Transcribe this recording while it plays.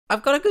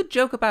I've got a good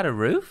joke about a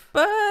roof,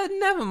 but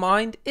never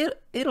mind.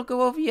 It'll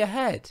go over your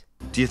head.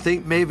 Do you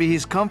think maybe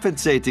he's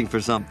compensating for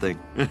something?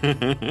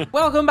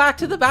 Welcome back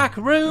to the back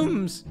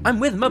rooms. I'm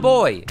with my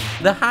boy,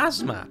 the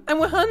Hazmat, and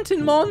we're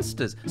hunting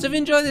monsters. So if you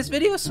enjoy this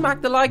video,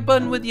 smack the like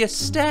button with your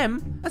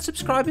stem and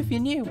subscribe if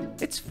you're new.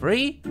 It's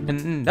free,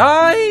 and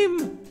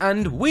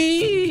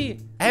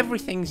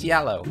everything's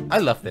yellow. I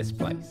love this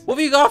place. What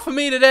have you got for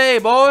me today,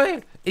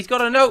 boy? He's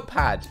got a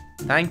notepad.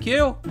 Thank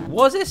you.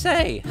 What does it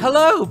say?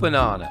 Hello,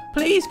 banana.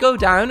 Please go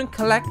down and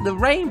collect the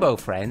rainbow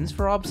friends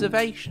for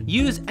observation.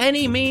 Use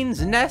any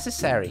means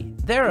necessary.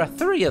 There are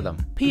 3 of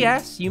them.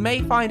 P.S. You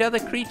may find other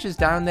creatures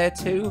down there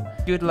too.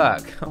 Good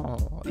luck.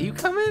 Oh, are you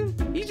coming?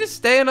 You just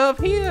staying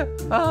up here?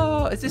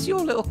 Oh, is this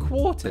your little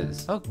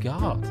quarters? Oh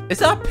God. Is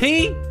that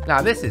P?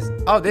 Now this is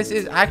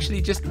actually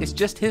it's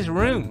just his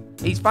room.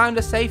 He's found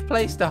a safe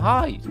place to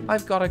hide.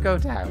 I've got to go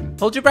down.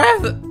 Hold your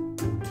breath.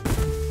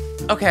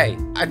 Okay,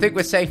 I think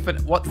we're safe for...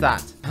 What's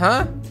that?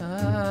 Huh?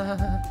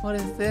 What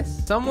is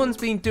this? Someone's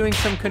been doing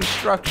some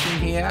construction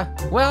here.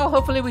 Well,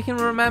 hopefully we can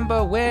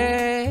remember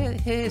where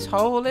his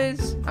hole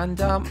is. And,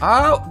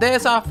 oh,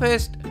 there's our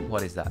first...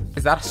 What is that?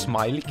 Is that a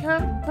smiley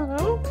cat?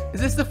 Hello?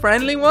 Is this the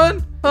friendly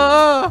one?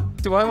 Oh,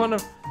 do I want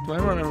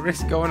to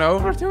risk going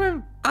over to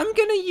him? I'm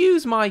gonna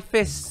use my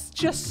fists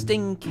just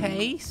in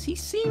case. He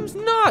seems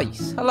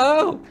nice.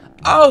 Hello?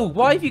 Oh,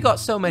 why have you got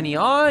so many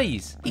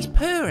eyes? He's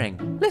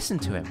purring. Listen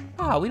to him.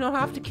 Oh, we don't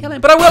have to kill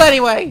him, but I will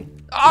anyway.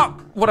 Oh,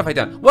 what have I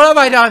done? What have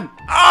I done?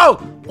 Oh,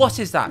 what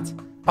is that?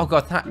 Oh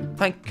God,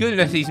 thank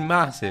goodness he's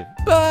massive.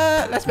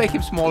 But let's make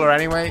him smaller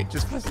anyway,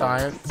 just for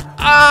science.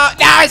 Oh,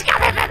 no, he's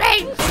coming for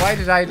me. Why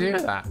did I do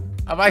that?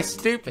 Am I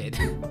stupid?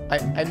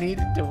 I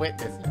needed to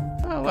witness it.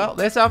 Oh, well,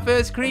 there's our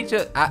first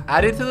creature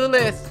added to the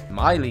list.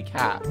 Smiley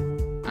cat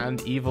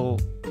and evil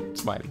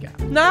smiley cat.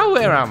 Now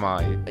where am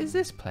I? What is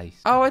this place?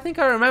 Oh, I think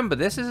I remember.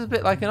 This is a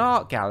bit like an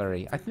art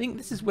gallery. I think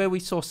this is where we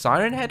saw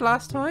Siren Head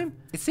last time.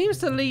 It seems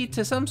to lead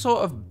to some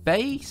sort of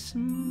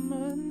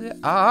basement.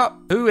 Ah,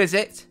 who is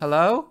it?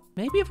 Hello?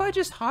 Maybe if I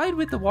just hide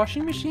with the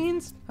washing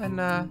machines and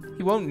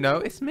he won't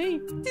notice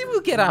me.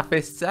 We'll get our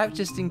fists out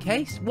just in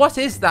case. What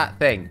is that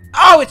thing?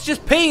 Oh, it's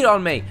just peed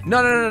on me.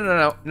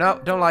 No,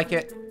 don't like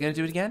it. You gonna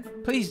do it again?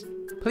 Please,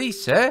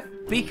 sir,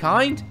 be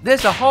kind.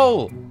 There's a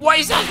hole. What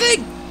is that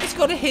thing? It's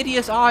got a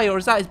hideous eye, or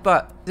is that his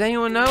butt? Does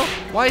anyone know?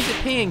 Why is it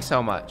peeing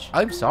so much?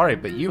 I'm sorry,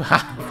 but you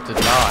have to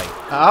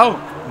die.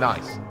 Oh,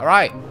 nice. All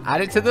right, add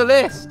it to the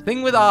list.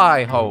 Thing with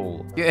eye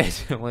hole. Good,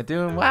 we're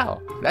doing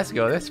well. Let's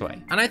go this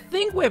way. And I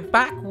think we're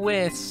back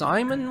where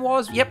Simon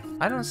was. Yep,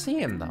 I don't see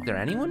him though. Is there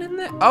anyone in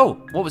there?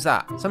 Oh, what was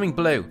that? Something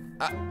blue.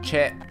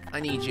 Chair, I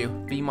need you.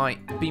 Be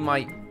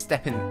my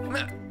step in.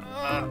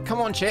 Come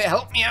on, chair,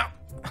 help me out.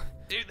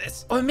 Do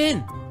this. Oh, I'm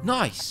in.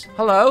 Nice.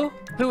 Hello?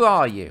 Who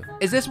are you?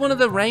 Is this one of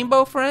the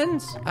rainbow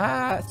friends?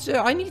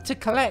 Sir, I need to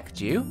collect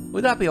you.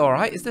 Would that be all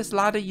right? Is this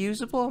ladder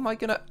usable? Am I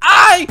gonna...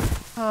 I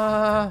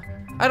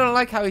don't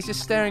like how he's just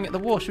staring at the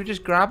wall. Should we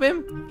just grab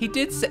him? He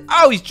did say...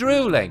 Oh, he's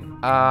drooling.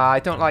 I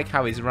don't like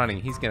how he's running.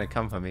 He's gonna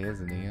come for me,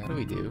 isn't he? What do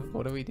we do?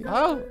 What do we do?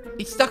 Oh,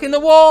 he's stuck in the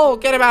wall.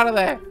 Get him out of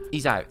there.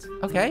 He's out.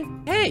 Okay.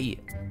 Hey,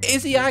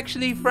 is he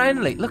actually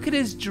friendly? Look at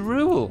his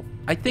drool.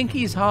 I think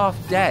he's half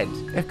dead.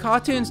 If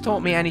cartoons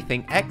taught me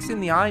anything, X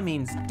in the eye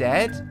means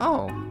dead.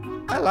 Oh,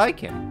 I like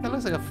him. That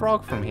looks like a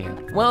frog from here.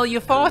 Well,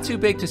 you're far too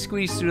big to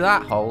squeeze through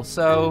that hole,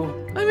 so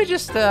let me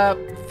just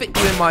fit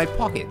you in my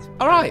pocket.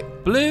 All right,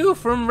 Blue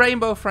from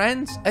Rainbow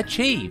Friends,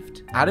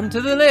 achieved. Add him to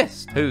the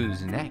list.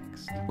 Who's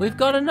next? We've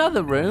got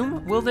another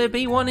room. Will there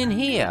be one in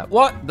here?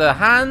 What, the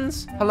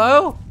hands?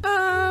 Hello?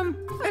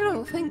 I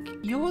don't think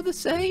you're the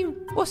same.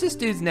 What's this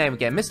dude's name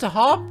again? Mr.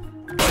 Hobb?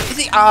 Is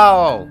he?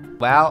 Oh,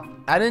 well,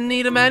 I didn't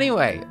need him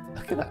anyway.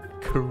 Look at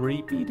that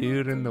creepy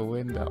dude in the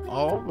window.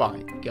 Oh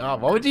my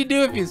God. What would you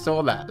do if you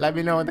saw that? Let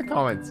me know in the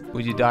comments.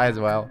 Would you die as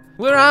well?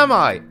 Where am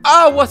I?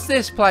 Oh, what's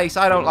this place?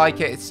 I don't like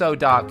it. It's so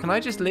dark. Can I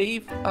just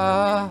leave?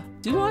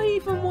 Do I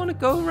even want to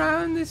go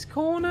around this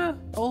corner?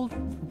 Old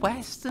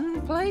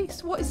Western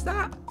place? What is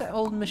that? That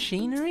old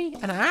machinery?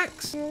 An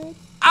axe?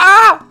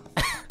 Ah!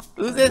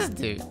 Who's this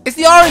dude? It's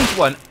the orange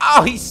one.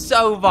 Oh, he's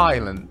so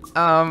violent.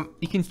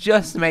 You can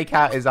just make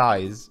out his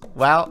eyes.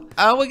 Well,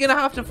 we're gonna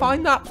have to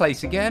find that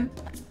place again.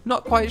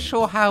 Not quite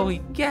sure how we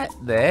get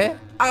there.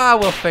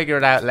 We'll figure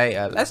it out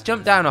later. Let's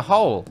jump down a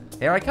hole.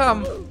 Here I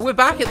come. We're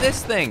back at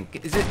this thing.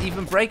 Is it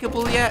even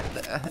breakable yet?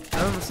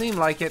 Doesn't seem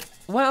like it.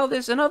 Well,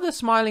 there's another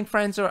smiling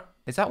friend. Or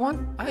is that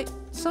one?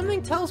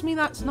 Something tells me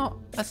that's not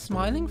a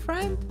smiling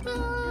friend.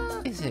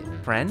 Is it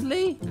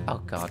friendly? Oh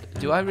God,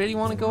 do I really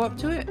want to go up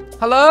to it?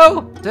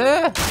 Hello?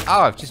 Duh.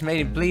 Oh, I've just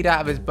made him bleed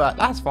out of his butt.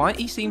 That's fine.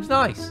 He seems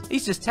nice.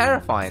 He's just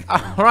terrifying.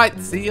 All right,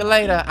 see you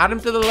later. Add him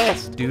to the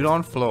list. Dude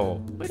on floor.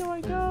 Where do I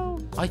go?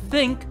 I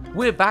think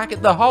we're back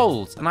at the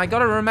holes, and I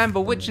gotta remember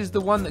which is the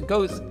one that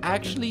goes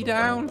actually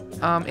down.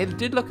 It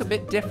did look a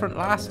bit different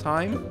last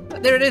time.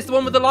 There it is, the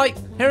one with the light.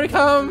 Here he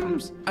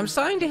comes. I'm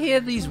starting to hear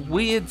these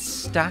weird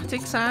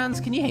static sounds.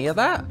 Can you hear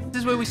that?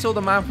 This is where we saw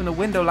the man from the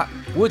window.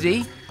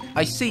 Woody,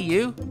 I see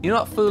you. You're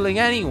not fooling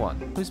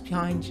anyone. Who's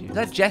behind you? Is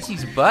that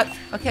Jesse's butt?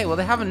 Okay, well,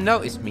 they haven't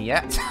noticed me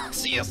yet.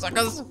 See you,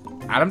 suckers.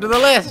 Add them to the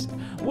list.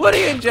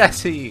 Woody and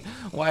Jesse.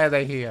 Why are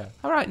they here?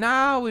 All right,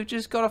 now we've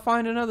just got to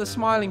find another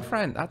smiling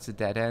friend. That's a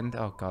dead end.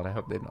 Oh, God, I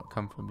hope they've not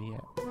come for me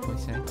yet. What are you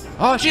saying?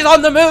 Oh, she's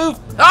on the move.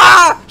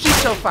 Ah, she's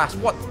so fast.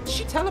 What? Did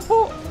she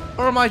teleport?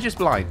 Or am I just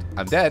blind?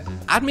 I'm dead.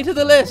 Add me to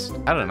the list.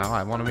 I don't know.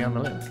 I want to be on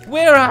the list.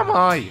 Where am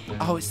I?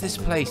 Oh, it's this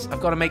place. I've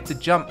got to make the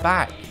jump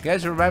back. You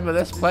guys remember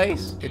this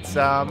place? It's,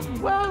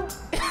 well,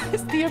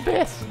 it's the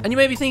abyss. And you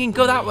may be thinking,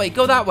 go that way,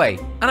 go that way.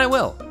 And I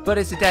will. But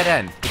it's a dead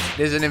end.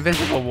 There's an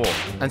invisible wall.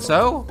 And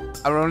so,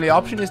 our only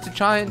option is to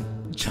try and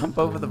jump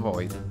over the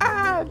void.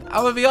 And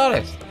I'm gonna be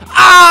honest.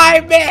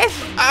 I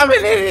missed! I'm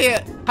an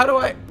idiot! How do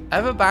I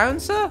have a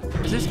bouncer?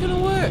 Is this gonna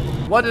work?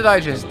 What did I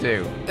just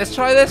do? Let's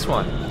try this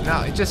one.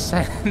 No, it just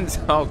sends.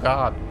 Oh,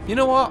 God. You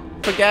know what?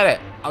 Forget it.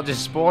 I'll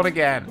just spawn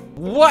again.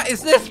 What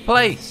is this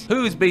place?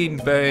 Who's been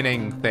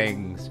burning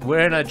things? We're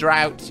in a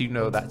drought. You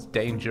know that's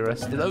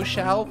dangerous. Are those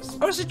shelves?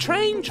 Or is it a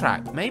train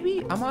track?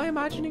 Maybe? Am I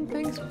imagining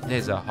things?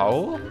 There's a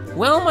hole.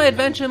 Well, my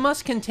adventure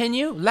must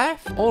continue.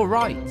 Left or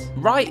right?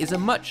 Right is a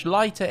much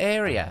lighter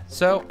area.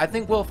 So I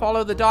think we'll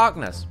follow the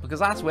darkness because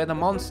that's where the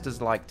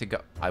monsters like to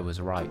go. I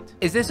was right.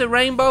 Is this a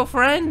rainbow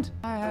friend?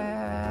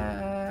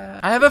 I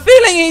have a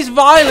feeling he's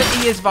violent.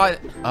 He is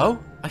violent. Oh,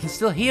 I can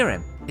still hear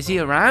him. Is he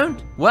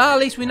around? Well, at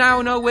least we now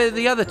know where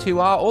the other two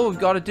are. All we've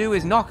got to do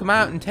is knock him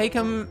out and take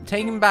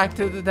him back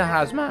to the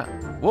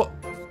hazmat. What?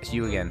 It's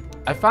you again.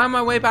 I found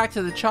my way back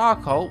to the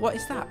charcoal. What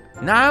is that?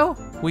 Now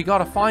we got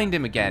to find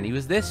him again. He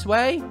was this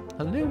way.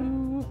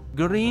 Hello,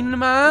 green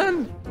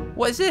man.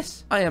 What is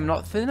this? I am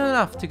not thin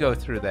enough to go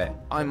through there.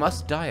 I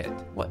must diet.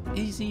 What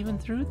is even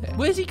through there?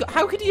 Where's he go?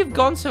 How could he have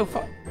gone so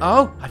far?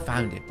 Oh, I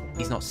found him.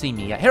 He's not seen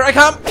me yet. Here I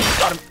come.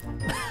 Got him.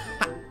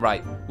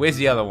 Right. Where's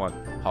the other one?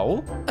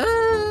 Hole?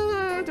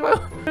 Do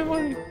I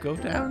want to go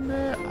down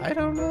there? I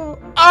don't know.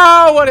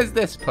 Oh, what is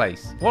this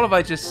place? What have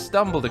I just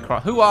stumbled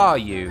across? Who are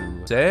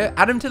you, sir?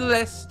 Add him to the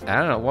list. I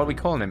don't know. What are we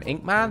calling him?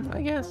 Ink Man,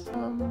 I guess.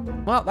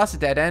 Well, that's a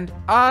dead end.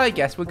 I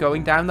guess we're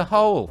going down the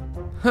hole.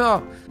 Oh,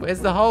 where's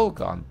the hole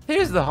gone?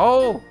 Here's the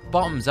hole.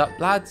 Bottoms up,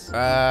 lads.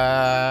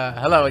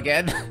 Hello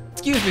again.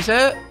 Excuse me,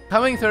 sir.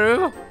 Coming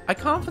through. I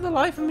can't for the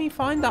life of me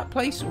find that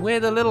place where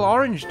the little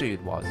orange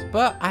dude was.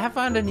 But I have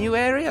found a new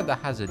area that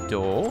has a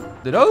door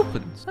that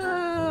opens.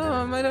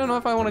 I don't know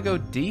if I want to go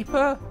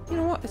deeper. You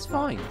know what? It's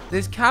fine.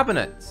 There's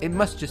cabinets. It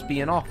must just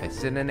be an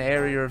office in an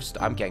area of...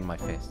 I'm getting my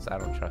fists. I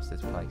don't trust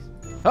this place.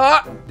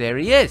 Ah! There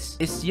he is.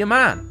 It's your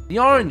man. The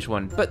orange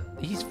one. But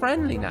he's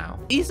friendly now.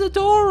 He's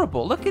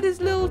adorable. Look at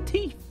his little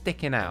teeth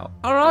sticking out.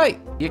 All right.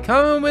 You're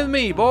coming with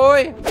me,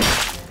 boy.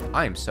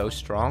 I am so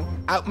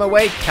strong. Out my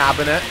way,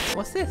 cabinet.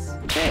 What's this?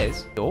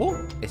 There's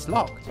door. It's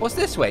locked. What's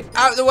this way?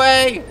 Out the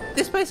way.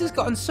 This place has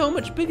gotten so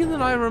much bigger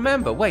than I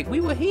remember. Wait,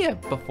 we were here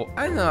before.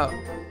 I know.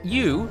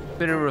 You,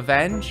 bit of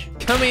revenge.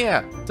 Come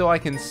here so I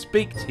can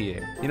speak to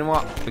you. You know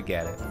what?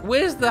 Forget it.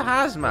 Where's the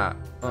hazmat?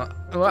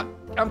 What?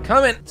 I'm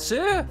coming.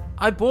 Sir,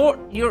 I bought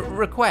your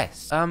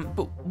requests.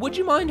 But would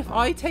you mind if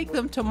I take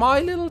them to my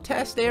little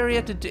test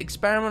area to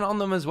experiment on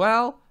them as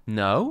well?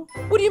 No?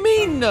 What do you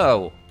mean,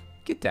 no?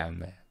 Get down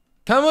there.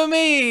 Come with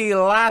me,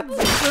 lads.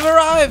 We've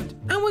arrived.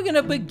 And we're going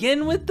to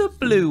begin with the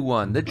blue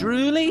one, the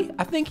drooly.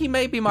 I think he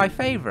may be my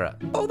favorite.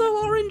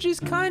 Although orange is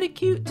kind of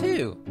cute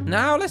too.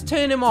 Now let's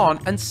turn him on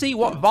and see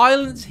what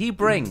violence he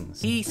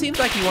brings. He seems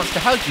like he wants to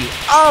hug you.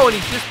 Oh,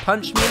 and he just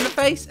punched me in the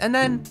face and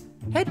then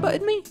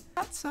headbutted me.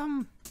 That's,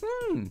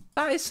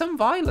 that is some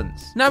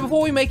violence. Now,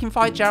 before we make him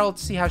fight Gerald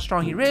to see how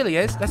strong he really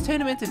is, let's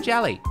turn him into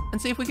jelly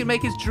and see if we can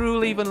make his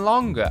drool even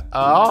longer.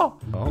 Oh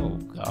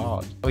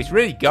God. Oh, he's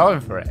really going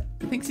for it.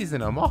 He thinks he's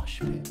in a mosh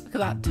pit. Look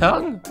at that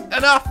tongue.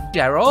 Enough,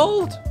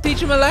 Gerald. Teach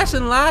him a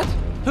lesson, lad.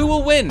 Who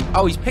will win?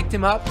 Oh, he's picked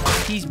him up.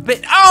 He's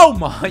bit. Oh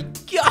my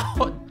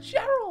God,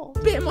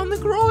 Gerald. Bit him on the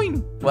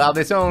groin. Well,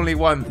 there's only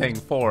one thing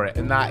for it,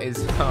 and that is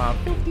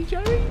 50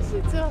 cherries.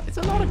 It's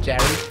a lot of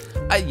cherries.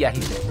 Yeah,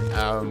 he's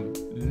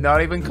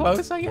not even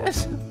close, I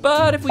guess.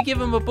 But if we give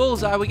him a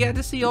bullseye, we get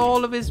to see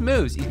all of his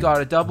moves. He's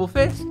got a double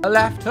fist, a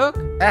left hook,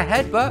 a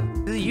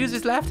headbutt. Does he use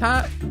his left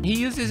hand? He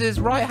uses his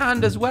right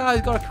hand as well.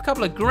 He's got a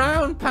couple of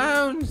ground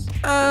pounds.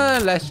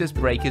 Let's just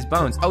break his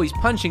bones. Oh, he's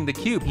punching the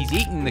cube. He's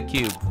eating the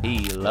cube. He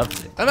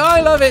loves it. And I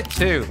love it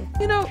too.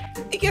 You know,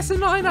 he gets a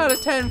 9 out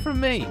of 10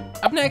 from me.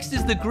 Up next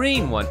is the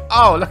green one.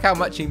 Oh, look how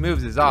much he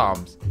moves his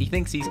arms. He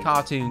thinks he's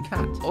Cartoon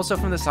Cat. Also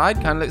from the side,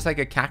 kind of looks like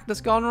a cactus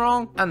gone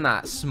wrong. And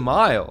that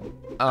smile.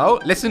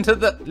 Oh, listen to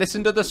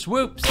the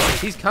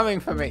swoops. He's coming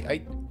for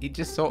me. He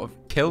just sort of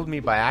killed me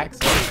by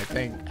accident, I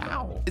think.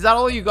 Ow. Is that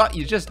all you got?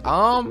 You just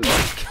arms?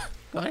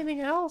 Got anything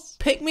else?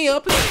 Pick me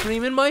up and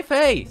scream in my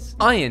face.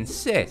 I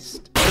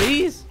insist.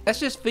 Please? Let's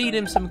just feed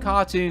him some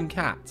cartoon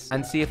cats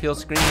and see if he'll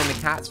scream in the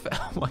cat's face.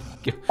 Oh my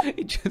God.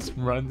 He just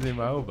runs him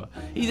over.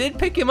 He did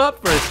pick him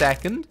up for a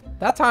second.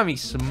 That time he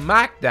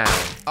smacked down.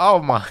 Oh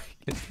my.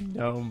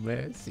 No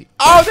mercy.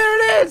 Oh,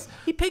 there it is!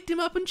 He picked him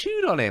up and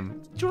chewed on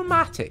him.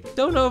 Dramatic.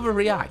 Don't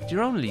overreact.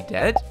 You're only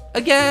dead.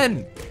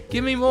 Again.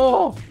 Give me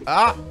more.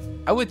 Ah.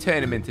 I would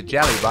turn him into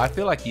jelly, but I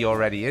feel like he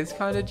already is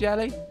kind of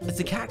jelly. Is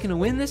the cat gonna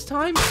win this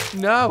time?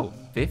 No.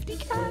 50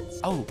 cats?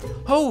 Oh,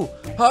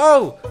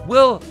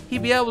 will he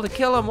be able to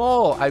kill them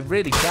all? I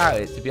really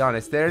doubt it, to be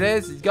honest. There it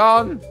is, it's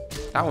gone.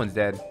 That one's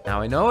dead.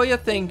 Now I know what you're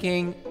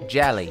thinking.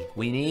 Jelly,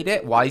 we need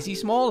it. Why is he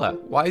smaller?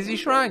 Why is he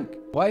shrank?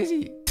 Why is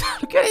he...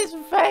 Look at his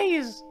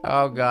face.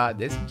 Oh God,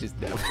 this is just...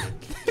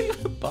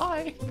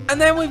 Bye.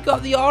 And then we've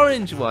got the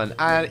orange one,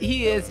 and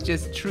he is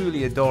just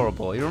truly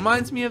adorable. He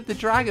reminds me of the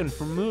dragon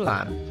from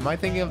Mulan. Am I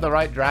thinking of the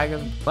right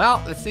dragon?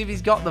 Well, let's see if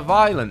he's got the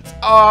violence.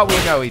 Oh, we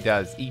know he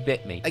does. He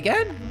bit me.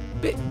 Again?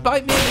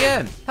 Bite me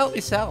again. Help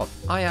yourself.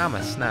 I am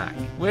a snack.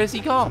 Where's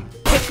he gone?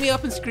 Pick me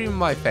up and scream in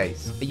my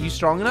face. Are you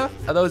strong enough?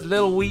 Are those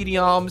little weedy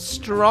arms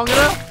strong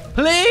enough?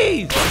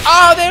 Please!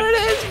 Oh, there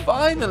it is!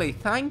 Finally!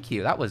 Thank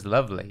you. That was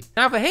lovely.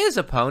 Now for his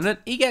opponent,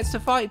 he gets to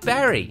fight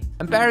Barry.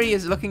 And Barry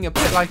is looking a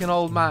bit like an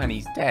old man.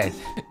 He's dead.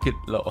 Good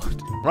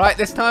lord. Right,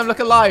 this time look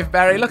alive,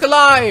 Barry. Look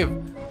alive!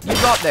 You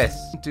got this.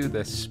 Do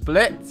the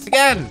splits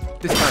again.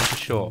 This time for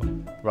sure.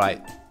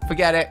 Right.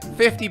 Forget it.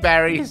 50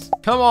 berries.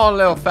 Come on,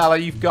 little fella.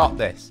 You've got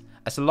this.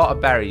 That's a lot of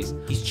berries.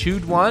 He's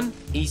chewed one.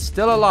 He's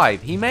still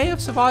alive. He may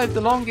have survived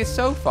the longest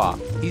so far.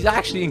 He's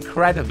actually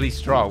incredibly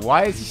strong.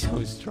 Why is he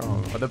so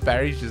strong? Are the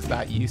berries just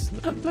that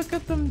useless? Look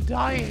at them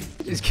dying.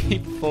 Just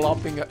keep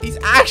flopping up. He's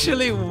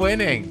actually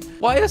winning.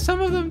 Why are some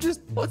of them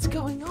just... What's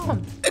going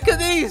on? Look at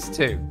these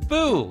two.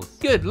 Fools.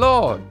 Good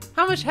lord.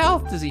 How much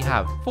health does he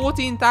have?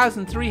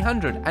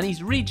 14,300. And he's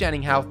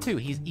regenning health too.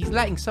 He's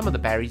letting some of the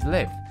berries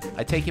live.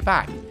 I take it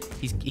back.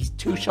 He's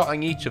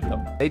two-shotting each of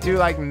them. They do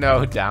like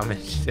no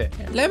damage to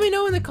him. Let me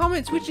know in the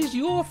comments which is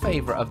your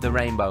favorite of the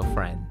rainbow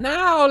friend.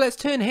 Now let's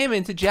turn him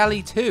into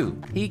jelly too.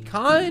 He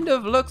kind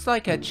of looks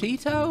like a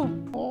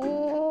Cheeto.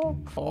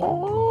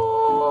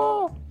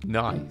 Oh.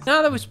 Nice.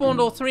 Now that we've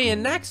spawned all three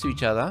in next to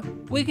each other,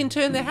 we can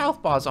turn their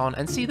health bars on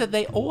and see that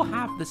they all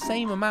have the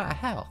same amount of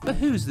health. But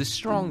who's the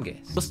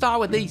strongest? We'll start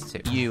with these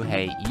two. You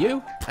hate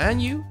you,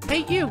 and you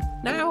hate you.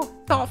 Now,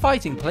 start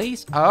fighting,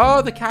 please.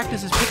 Oh, the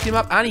cactus has picked him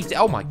up, and he's...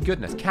 Oh my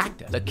goodness,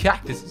 cactus. The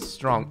cactus is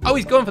strong. Oh,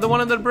 he's going for the one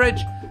under the bridge.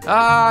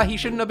 Ah, he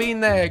shouldn't have been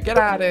there. Get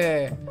out of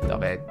here.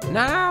 Stop it.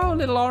 Now,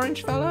 little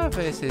orange fella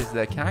versus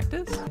the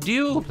cactus.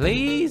 Duel,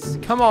 please.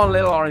 Come on,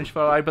 little orange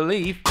fella, I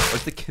believe.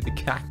 What's the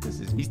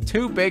cactus? He's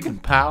too big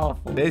and powerful.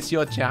 There's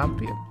your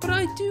champion. But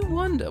I do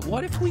wonder,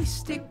 what if we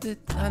stick the...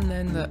 And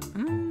then the...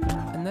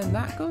 and then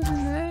that goes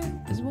in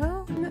there as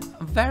well?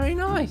 Very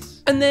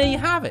nice. And there you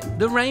have it.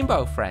 The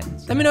rainbow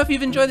friends. Let me know if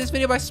you've enjoyed this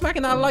video by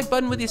smacking that like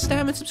button with your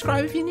stem and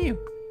subscribe if you're new.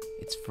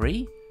 It's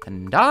free.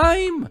 And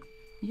I'm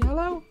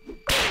yellow.